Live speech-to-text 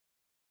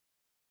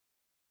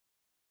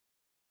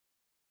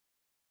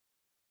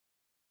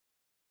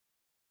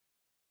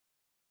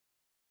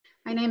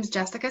My name is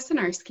Jessica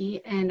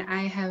Sinarski, and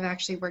I have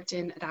actually worked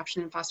in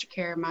adoption and foster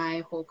care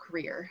my whole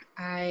career.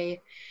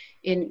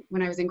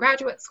 When I was in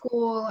graduate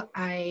school,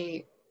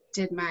 I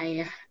did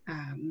my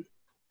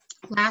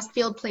last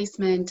field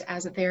placement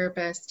as a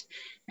therapist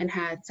and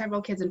had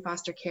several kids in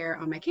foster care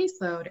on my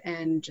caseload,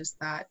 and just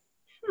thought,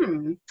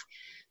 hmm,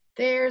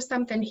 there's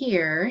something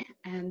here.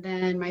 And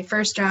then my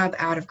first job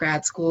out of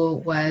grad school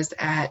was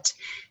at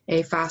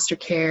a foster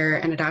care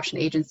and adoption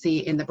agency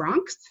in the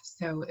Bronx.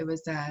 So it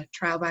was a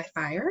trial by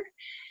fire.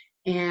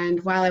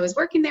 And while I was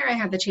working there, I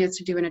had the chance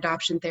to do an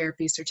adoption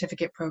therapy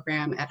certificate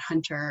program at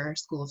Hunter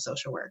School of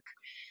Social Work.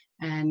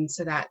 And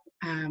so that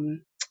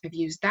I've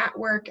used that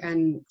work.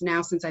 And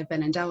now, since I've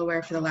been in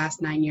Delaware for the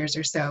last 9 years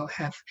or so,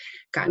 have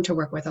gotten to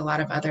work with a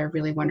lot of other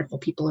really wonderful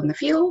people in the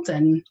field,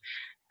 and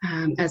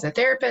as a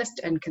therapist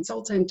and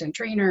consultant and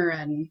trainer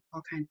and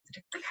all kinds of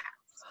different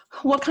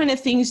hats. What kind of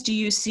things do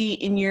you see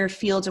in your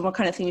field, and what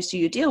kind of things do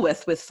you deal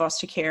with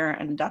foster care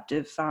and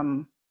adoptive?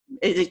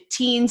 Is it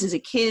teens? Is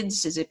it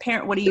kids? Is it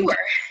parent? What do you? Sure.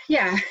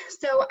 Yeah.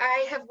 So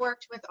I have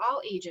worked with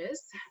all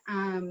ages,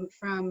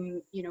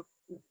 from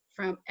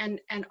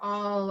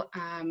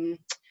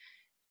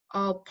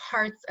all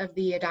parts of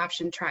the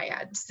adoption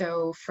triad.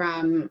 So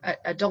from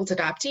adult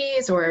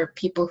adoptees or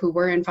people who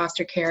were in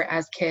foster care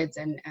as kids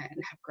and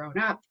have grown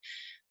up,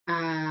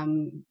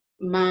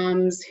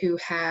 moms who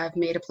have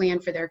made a plan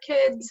for their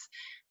kids,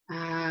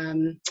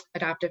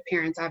 adoptive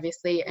parents,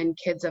 obviously, and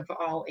kids of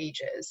all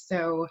ages.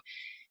 So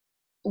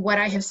what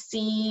I have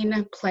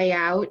seen play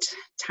out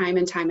time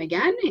and time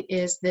again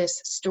is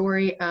this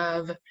story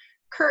of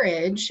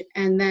courage,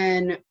 and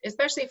then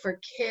especially for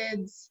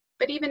kids,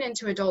 but even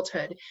into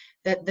adulthood,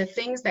 that the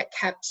things that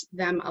kept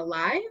them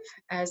alive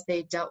as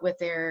they dealt with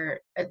their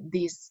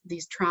these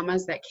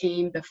traumas that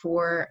came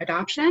before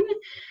adoption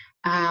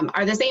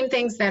are the same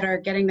things that are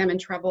getting them in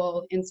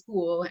trouble in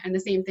school, and the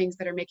same things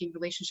that are making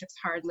relationships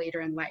hard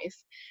later in life.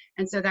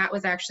 And so that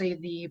was actually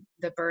the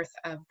birth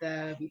of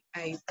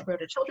I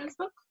wrote a children's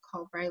book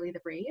called Riley the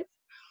Brave,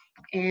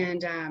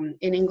 and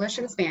in English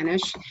and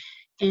Spanish.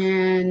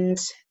 And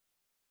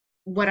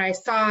what I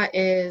saw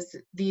is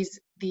these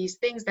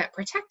things that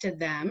protected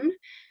them.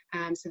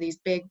 So these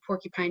big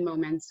porcupine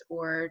moments,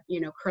 or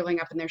curling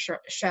up in their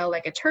shell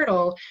like a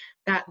turtle,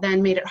 that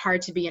then made it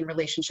hard to be in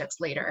relationships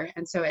later.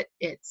 And so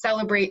it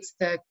celebrates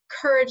the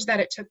courage that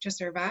it took to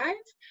survive,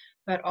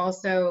 but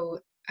also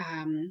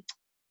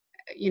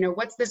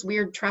what's this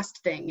weird trust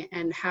thing,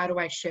 and how do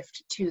I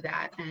shift to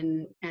that,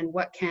 and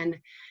what can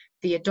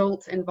the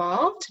adults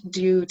involved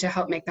do to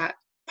help make that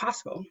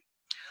possible?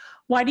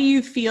 Why do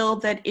you feel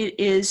that it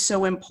is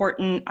so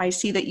important? I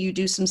see that you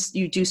do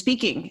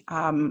speaking.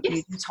 Yes.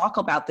 You talk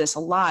about this a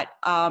lot.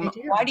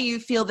 Why do you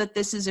feel that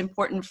this is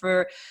important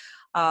for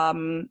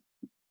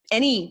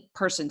any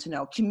person to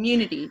know?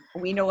 Community.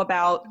 We know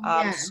about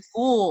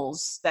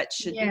schools that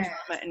should be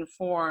trauma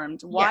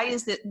informed. Why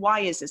is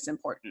this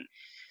important?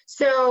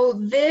 So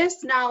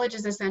this knowledge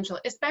is essential,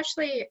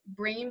 especially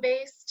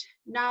brain-based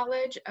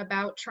knowledge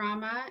about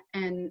trauma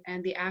and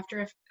the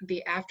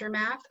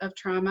aftermath of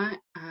trauma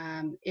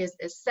is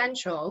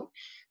essential,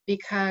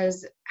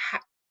 because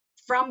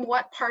from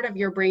what part of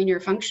your brain you're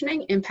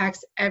functioning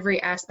impacts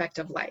every aspect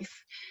of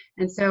life.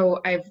 And so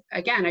I've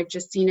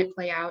just seen it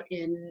play out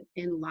in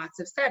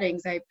lots of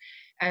settings.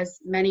 As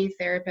many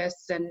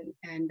therapists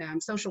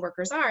and social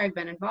workers are, I've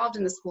been involved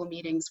in the school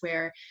meetings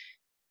where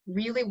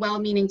really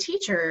well-meaning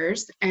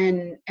teachers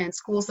and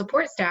school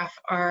support staff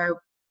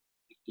are,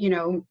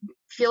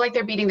 feel like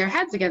they're beating their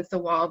heads against the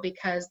wall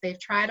because they've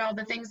tried all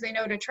the things they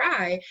know to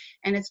try,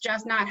 and it's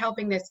just not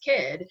helping this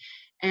kid.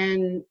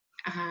 And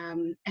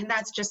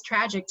that's just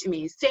tragic to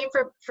me. Same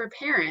for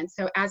parents.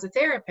 So as a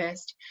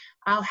therapist,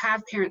 I'll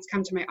have parents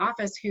come to my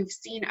office who've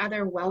seen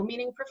other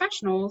well-meaning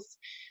professionals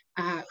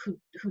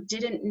who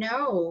didn't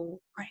know.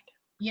 Right.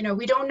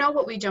 We don't know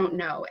what we don't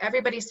know.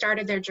 Everybody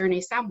started their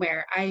journey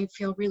somewhere. I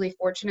feel really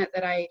fortunate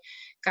that I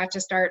got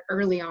to start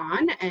early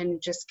on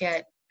and just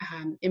get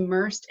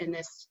immersed in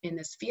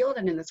this field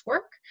and in this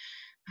work.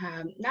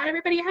 Not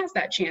everybody has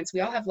that chance. We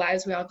all have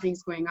lives. We all have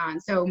things going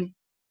on. So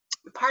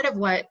part of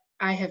what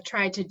I have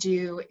tried to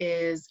do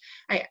is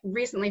I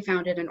recently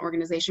founded an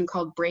organization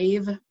called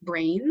Brave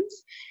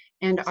Brains,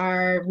 and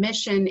our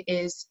mission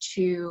is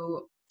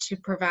to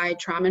provide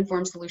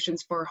trauma-informed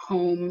solutions for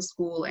home,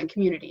 school, and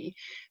community,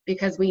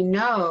 because we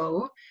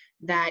know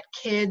that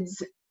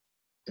kids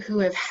who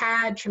have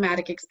had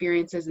traumatic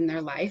experiences in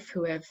their life,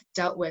 who have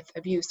dealt with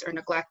abuse or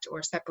neglect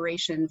or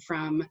separation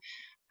from,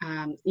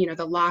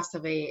 the loss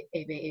of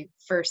a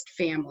first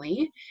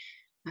family,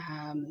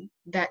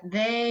 that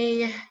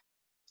they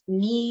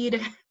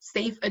need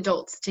safe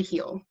adults to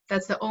heal.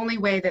 That's the only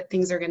way that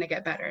things are going to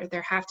get better.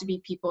 There have to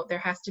be people. There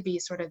has to be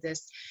sort of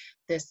this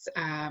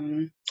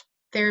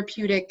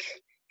therapeutic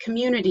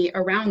community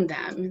around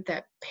them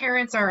that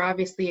parents are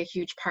obviously a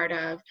huge part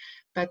of,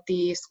 but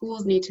the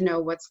schools need to know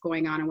what's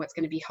going on and what's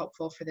going to be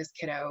helpful for this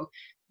kiddo.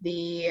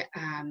 The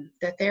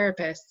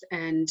therapists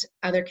and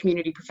other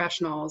community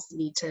professionals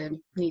need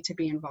to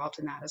be involved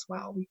in that as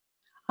well.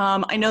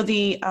 I know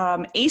the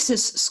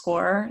ACEs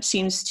score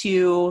seems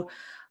to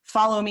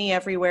follow me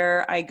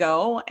everywhere I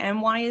go.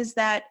 And why is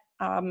that?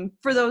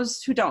 For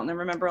those who don't, and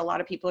remember a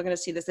lot of people are going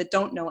to see this that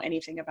don't know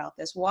anything about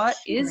this. What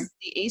Sure. is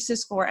the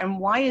ACEs score and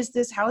why is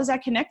this, how is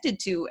that connected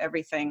to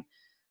everything?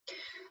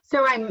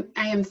 So I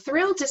am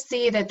thrilled to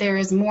see that there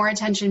is more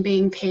attention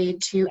being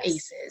paid to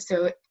Yes. ACEs.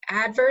 So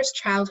adverse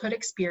childhood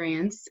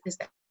experience is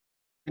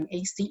an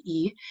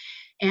ACE,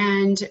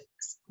 and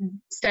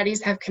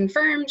studies have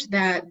confirmed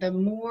that the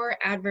more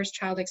adverse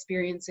child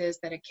experiences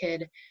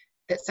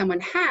that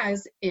someone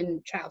has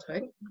in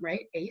childhood,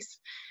 right, ACE,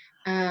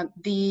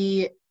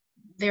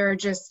 there are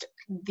just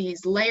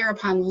these layer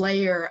upon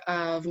layer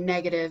of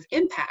negative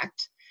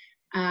impact,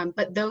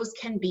 but those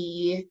can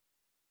be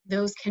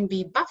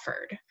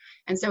buffered.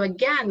 And so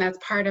again, that's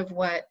part of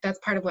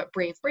what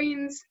Brave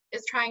Brains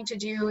is trying to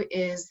do,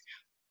 is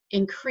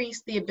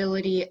increase the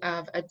ability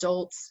of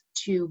adults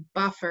to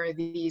buffer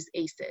these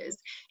ACEs.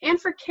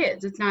 And for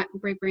kids,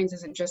 Brave Brains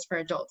isn't just for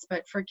adults,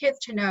 but for kids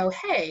to know,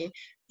 hey,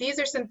 these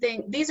are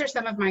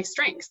some of my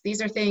strengths.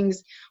 These are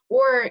things,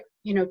 or,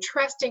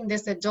 trusting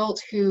this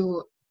adult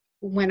who,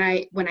 when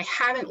I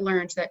haven't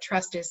learned that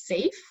trust is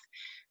safe,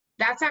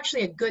 that's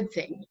actually a good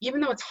thing.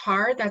 Even though it's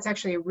hard, that's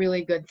actually a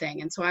really good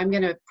thing. And so I'm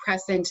going to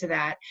press into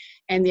that.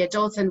 And the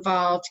adults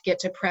involved get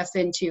to press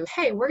into,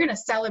 hey, we're going to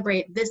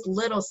celebrate this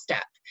little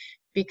step,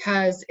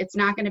 because it's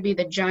not going to be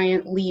the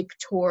giant leap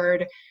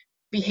toward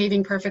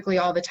behaving perfectly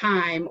all the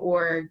time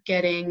or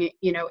getting,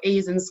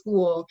 A's in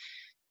school.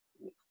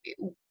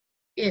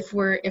 If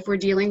we're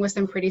dealing with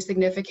some pretty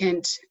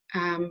significant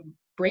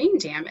brain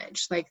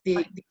damage, like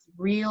the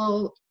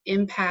real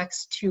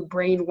impacts to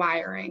brain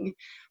wiring,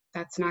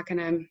 that's not going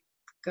to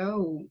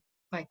go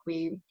like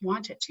we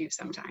want it to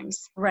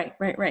sometimes. Right.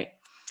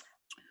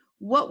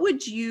 What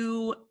would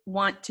you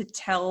want to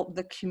tell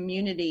the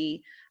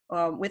community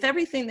with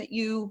everything that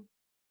you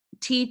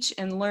teach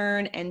and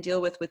learn and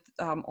deal with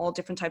all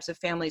different types of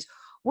families?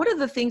 What are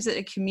the things that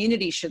a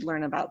community should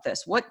learn about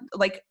this? What,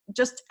 like,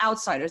 just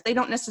outsiders, they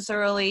don't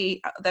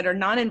necessarily, that are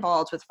not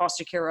involved with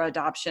foster care or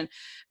adoption,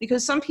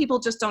 because some people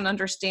just don't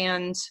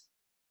understand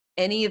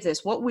any of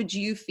this. What would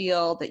you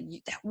feel that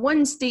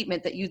one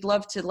statement that you'd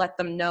love to let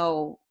them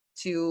know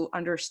to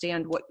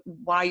understand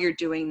why you're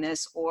doing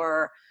this,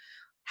 or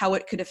how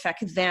it could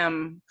affect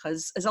them?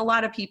 Because there's a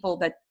lot of people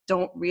that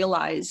don't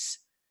realize,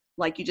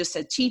 like you just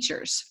said,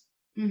 teachers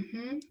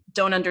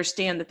don't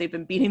understand that they've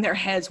been beating their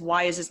heads.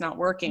 Why is this not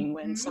working?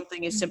 When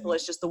something as simple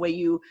as just the way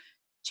you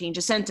change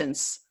a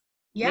sentence,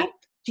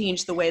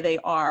 change the way they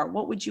are.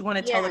 What would you want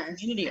to tell the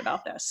community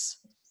about this?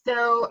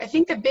 So I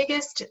think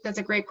that's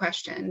a great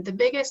question. The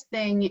biggest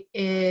thing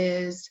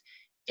is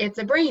it's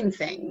a brain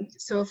thing.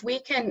 So if we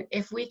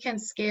can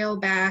scale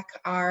back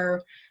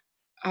our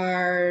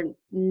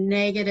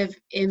negative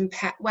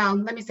impact, well,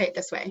 let me say it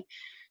this way.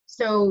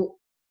 So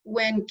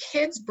when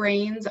kids'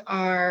 brains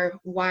are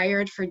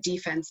wired for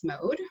defense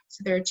mode,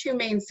 so there are two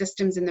main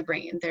systems in the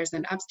brain. There's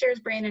an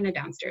upstairs brain and a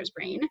downstairs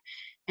brain.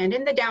 And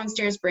in the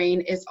downstairs brain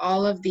is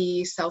all of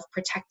the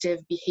self-protective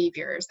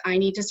behaviors. I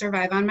need to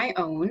survive on my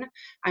own.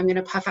 I'm going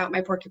to puff out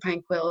my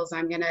porcupine quills.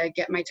 I'm going to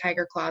get my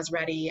tiger claws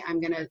ready. I'm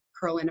going to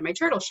curl into my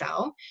turtle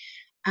shell.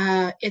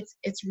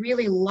 It's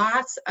really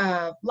lots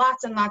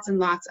and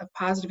lots of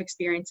positive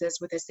experiences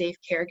with a safe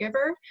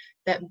caregiver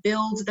that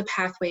builds the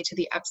pathway to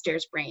the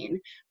upstairs brain,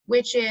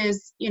 which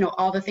is,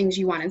 all the things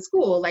you want in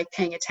school, like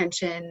paying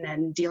attention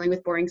and dealing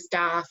with boring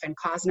stuff and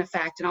cause and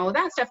effect and all of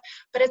that stuff.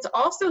 But it's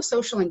also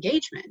social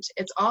engagement.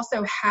 It's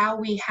also how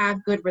we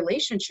have good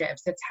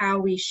relationships. It's how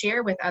we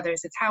share with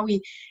others. It's how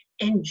we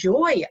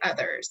enjoy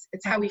others.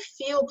 It's how we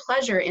feel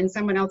pleasure in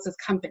someone else's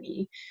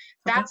company.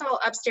 That's all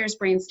upstairs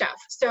brain stuff.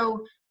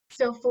 So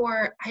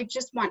I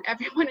just want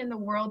everyone in the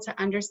world to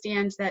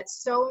understand that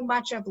so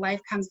much of life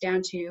comes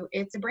down to,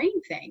 it's a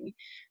brain thing,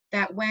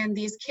 that when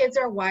these kids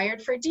are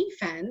wired for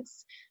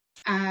defense,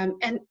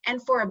 and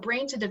for a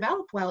brain to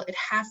develop well, it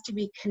has to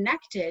be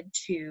connected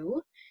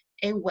to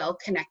a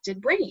well-connected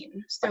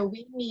brain. So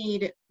we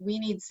need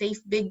safe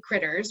big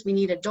critters. We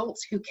need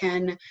adults who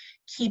can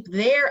keep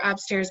their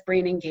upstairs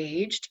brain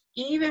engaged,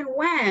 even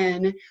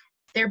when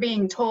they're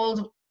being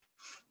told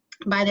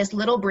by this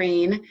little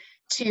brain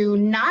to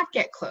not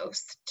get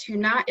close,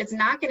 it's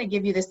not going to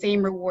give you the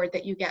same reward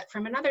that you get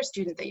from another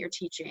student that you're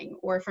teaching,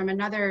 or from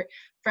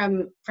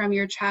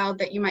your child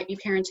that you might be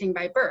parenting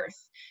by birth.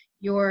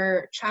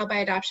 Your child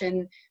by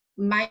adoption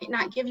might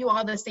not give you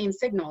all the same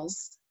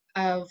signals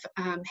of,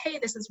 hey,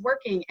 this is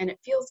working and it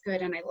feels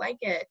good and I like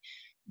it,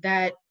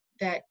 that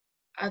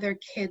other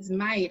kids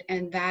might.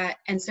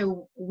 And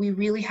so we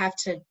really have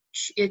to,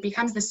 it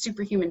becomes the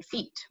superhuman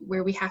feat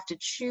where we have to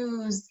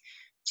choose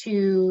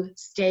to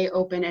stay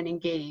open and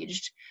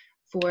engaged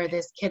for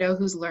this kiddo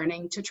who's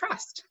learning to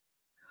trust.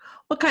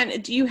 What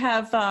kind, do you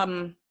have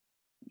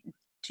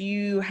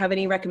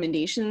any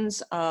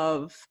recommendations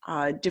of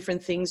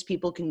different things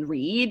people can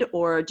read,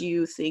 or do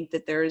you think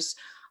that there's,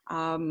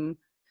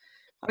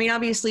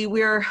 obviously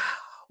we're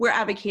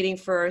advocating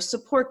for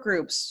support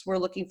groups. We're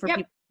looking for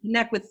people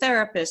connect with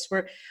therapists?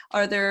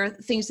 Are there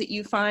things that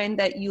you find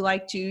that you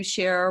like to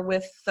share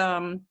with,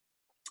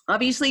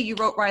 obviously you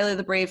wrote Riley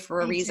the Brave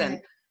for a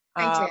reason.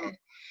 I did.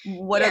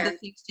 What other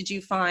things did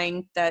you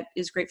find that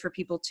is great for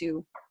people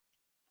to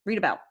read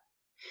about?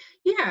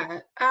 Yeah,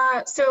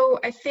 so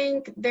I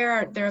think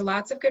there are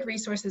lots of good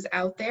resources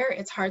out there.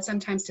 It's hard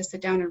sometimes to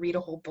sit down and read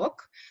a whole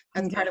book.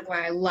 That's part of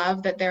why I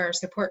love that there are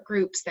support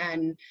groups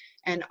and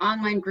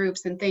online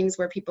groups and things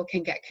where people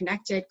can get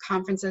connected.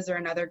 Conferences are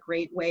another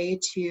great way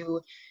to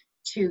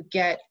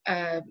get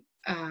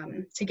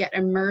to get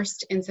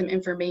immersed in some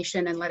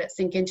information and let it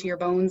sink into your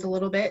bones a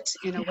little bit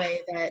in a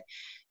way that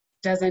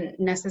doesn't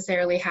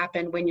necessarily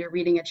happen when you're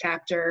reading a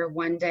chapter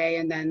one day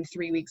and then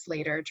 3 weeks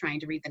later trying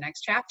to read the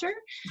next chapter.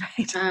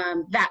 Right.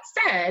 That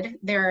said,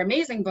 there are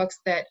amazing books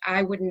that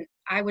I wouldn't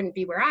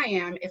be where I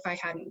am if I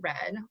hadn't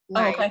read.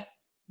 Like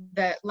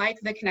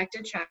The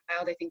Connected Child.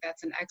 I think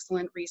that's an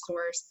excellent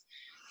resource.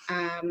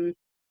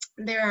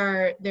 There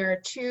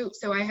are two.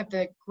 So I have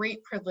the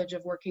great privilege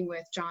of working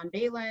with John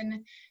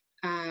Balin,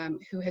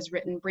 who has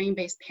written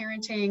Brain-Based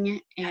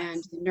Parenting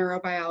and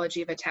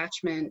Neurobiology of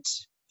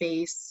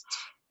Attachment-Based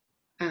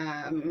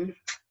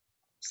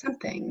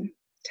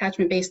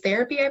attachment-based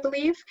therapy, I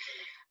believe.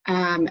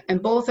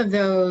 And both of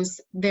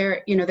those,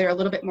 they're a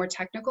little bit more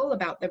technical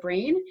about the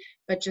brain,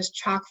 but just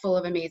chock full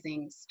of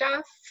amazing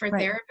stuff for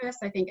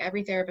therapists. I think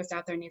every therapist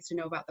out there needs to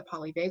know about the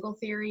polyvagal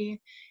theory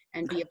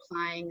and be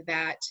applying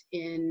that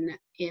in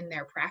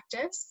their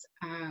practice.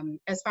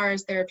 As far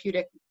as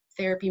therapeutic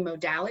therapy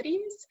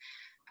modalities,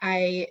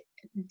 I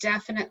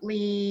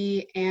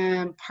definitely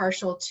am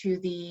partial to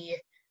the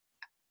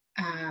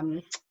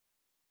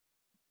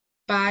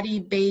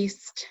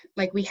body-based,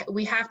 like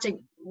we have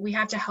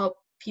to help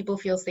people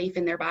feel safe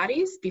in their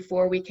bodies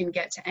before we can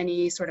get to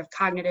any sort of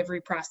cognitive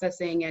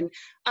reprocessing and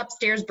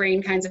upstairs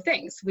brain kinds of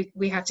things.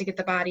 We have to get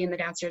the body and the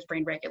downstairs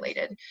brain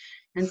regulated.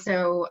 And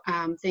so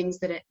things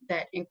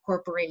that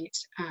incorporate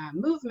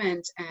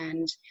movement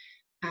and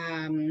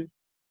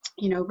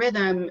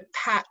rhythm.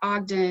 Pat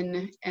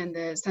Ogden and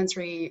the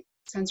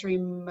Sensory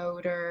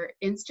Motor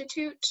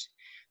Institute,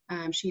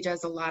 she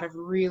does a lot of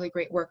really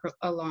great work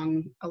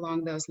along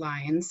those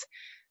lines.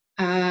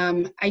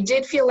 I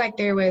did feel like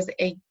there was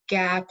a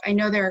gap. I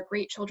know there are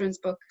great children's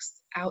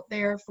books out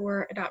there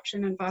for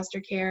adoption and foster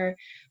care,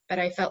 but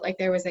I felt like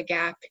there was a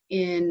gap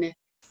in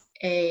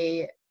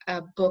a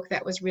book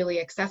that was really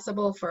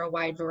accessible for a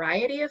wide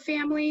variety of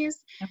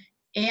families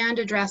and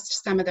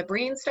addressed some of the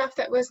brain stuff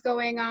that was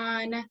going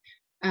on.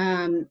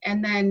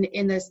 And then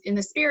in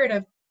the spirit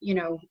of,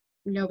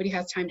 nobody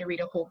has time to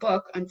read a whole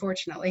book,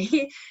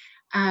 unfortunately.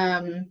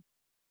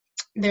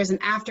 There's an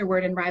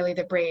afterword in Riley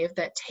the Brave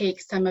that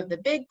takes some of the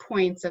big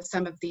points of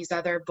some of these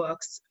other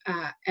books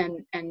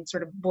and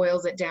sort of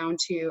boils it down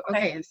to,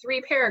 okay, in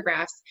 3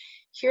 paragraphs,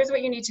 here's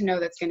what you need to know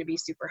that's going to be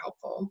super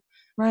helpful.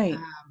 Right.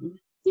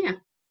 Yeah.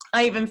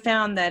 I even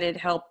found that it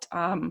helped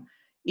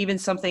even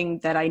something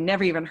that I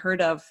never even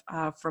heard of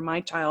for my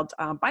child,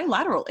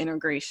 bilateral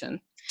integration.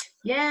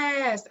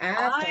 Yes,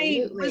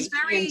 absolutely. I was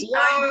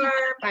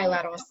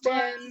bilateral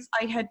stems.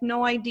 I had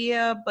no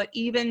idea, but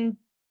even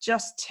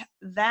just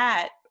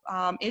that,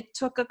 it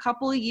took a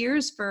couple of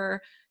years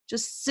for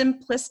just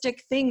simplistic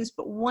things.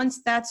 But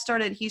once that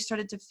started, he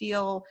started to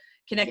feel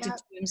connected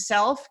to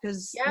himself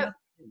because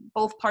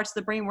both parts of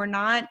the brain were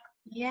not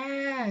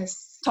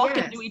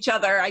talking to each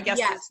other, I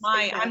guess.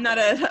 I'm not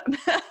a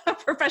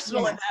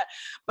professional at that,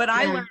 but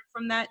I learned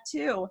from that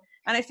too.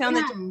 And I found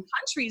that different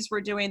countries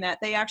were doing that.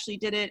 They actually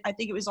did it. I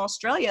think it was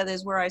Australia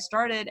is where I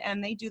started,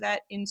 and they do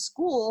that in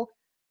school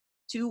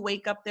to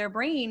wake up their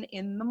brain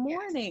in the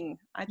morning.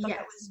 I thought that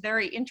was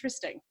very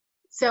interesting.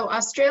 So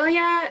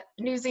Australia,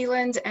 New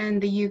Zealand,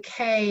 and the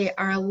UK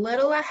are a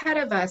little ahead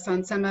of us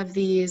on some of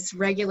these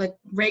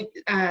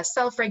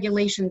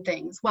self-regulation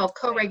things. Well,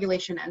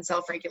 co-regulation and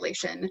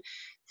self-regulation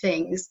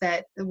things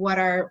that what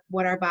our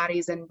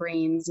bodies and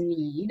brains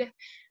need.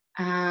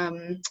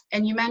 And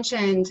you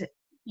mentioned,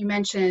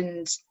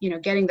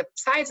 getting the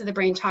sides of the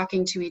brain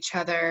talking to each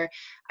other.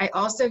 I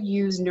also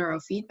use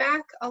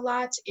neurofeedback a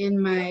lot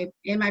in my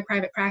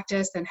private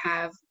practice and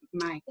have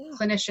my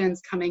clinicians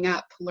coming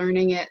up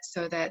learning it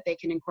so that they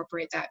can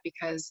incorporate that,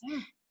 because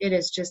it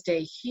is just a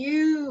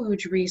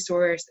huge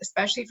resource,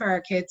 especially for our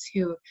kids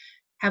who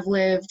have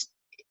lived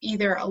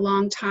either a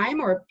long time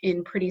or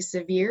in pretty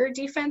severe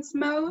defense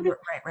mode.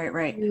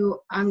 Right.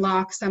 To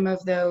unlock some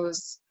of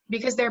those,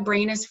 because their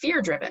brain is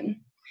fear driven.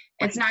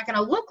 It's not going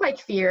to look like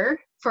fear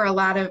for a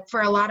lot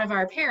of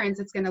our parents.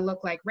 It's going to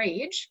look like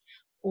rage,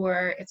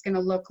 or it's going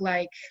to look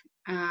like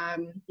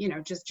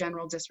just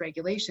general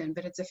dysregulation,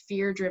 but it's a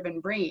fear-driven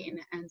brain.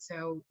 And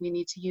so we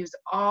need to use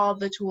all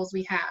the tools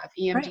we have,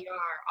 EMDR,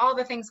 all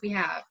the things we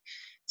have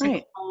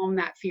to calm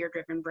that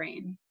fear-driven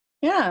brain.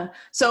 Yeah.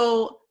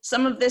 So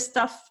some of this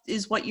stuff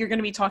is what you're going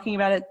to be talking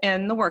about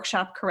in the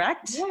workshop,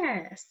 correct?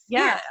 Yes.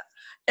 Yeah.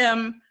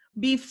 Yes.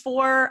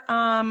 Before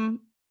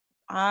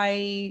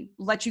I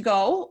let you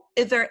go,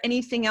 is there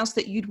anything else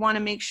that you'd want to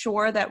make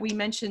sure that we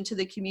mention to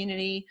the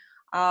community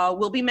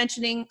we'll be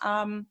mentioning,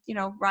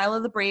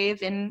 Ryla the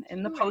Brave in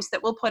the post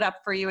that we'll put up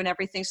for you and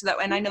everything. So that,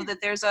 and I know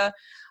that there's a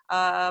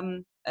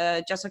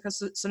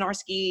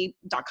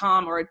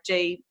jessicasinarski.com or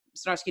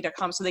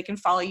jsinarski.com, so they can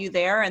follow you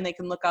there and they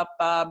can look up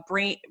what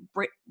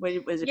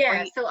was it?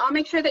 Yeah, so I'll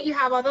make sure that you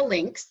have all the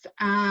links.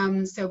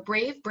 So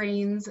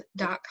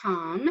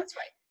bravebrains.com. That's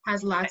right.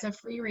 Has lots of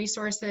free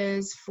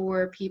resources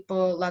for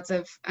people, lots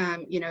of,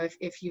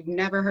 if you've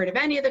never heard of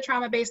any of the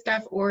trauma-based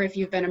stuff, or if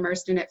you've been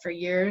immersed in it for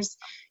years,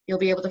 you'll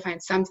be able to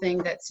find something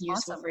that's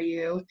useful for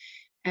you.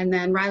 And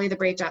then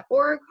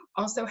RileyTheBrave.org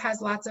also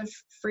has lots of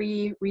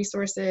free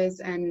resources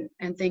and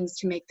things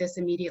to make this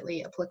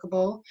immediately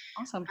applicable.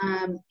 Awesome.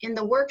 In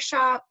the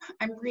workshop,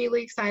 I'm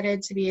really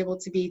excited to be able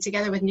to be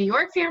together with New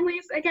York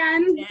families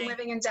again,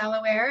 living in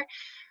Delaware.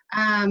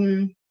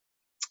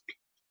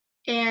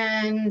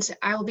 And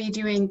I will be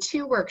doing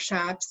 2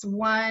 workshops,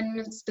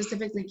 one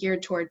specifically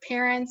geared toward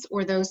parents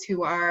or those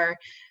who are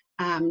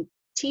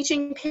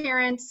teaching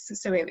parents,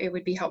 so it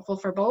would be helpful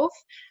for both,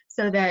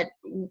 and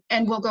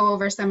we'll go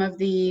over some of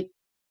the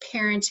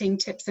parenting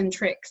tips and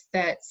tricks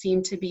that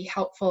seem to be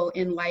helpful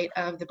in light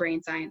of the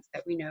brain science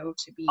that we know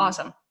to be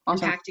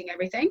impacting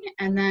everything.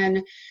 And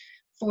then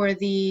for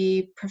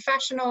the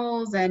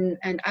professionals and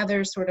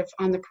others sort of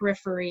on the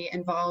periphery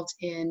involved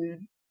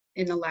in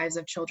the lives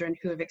of children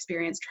who have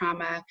experienced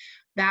trauma,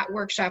 that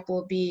workshop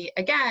will be,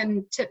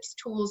 again, tips,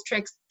 tools,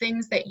 tricks,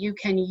 things that you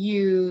can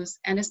use,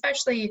 and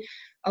especially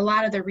a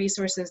lot of the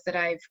resources that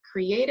I've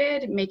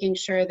created, making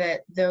sure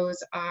that those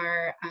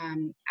are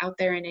out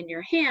there and in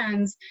your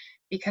hands,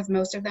 because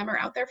most of them are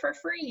out there for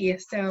free.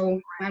 So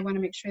I want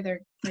to make sure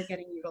they're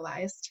getting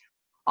utilized.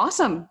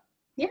 Awesome.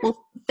 Yeah.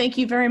 Well, thank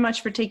you very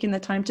much for taking the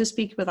time to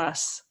speak with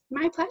us.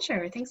 My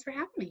pleasure. Thanks for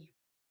having me.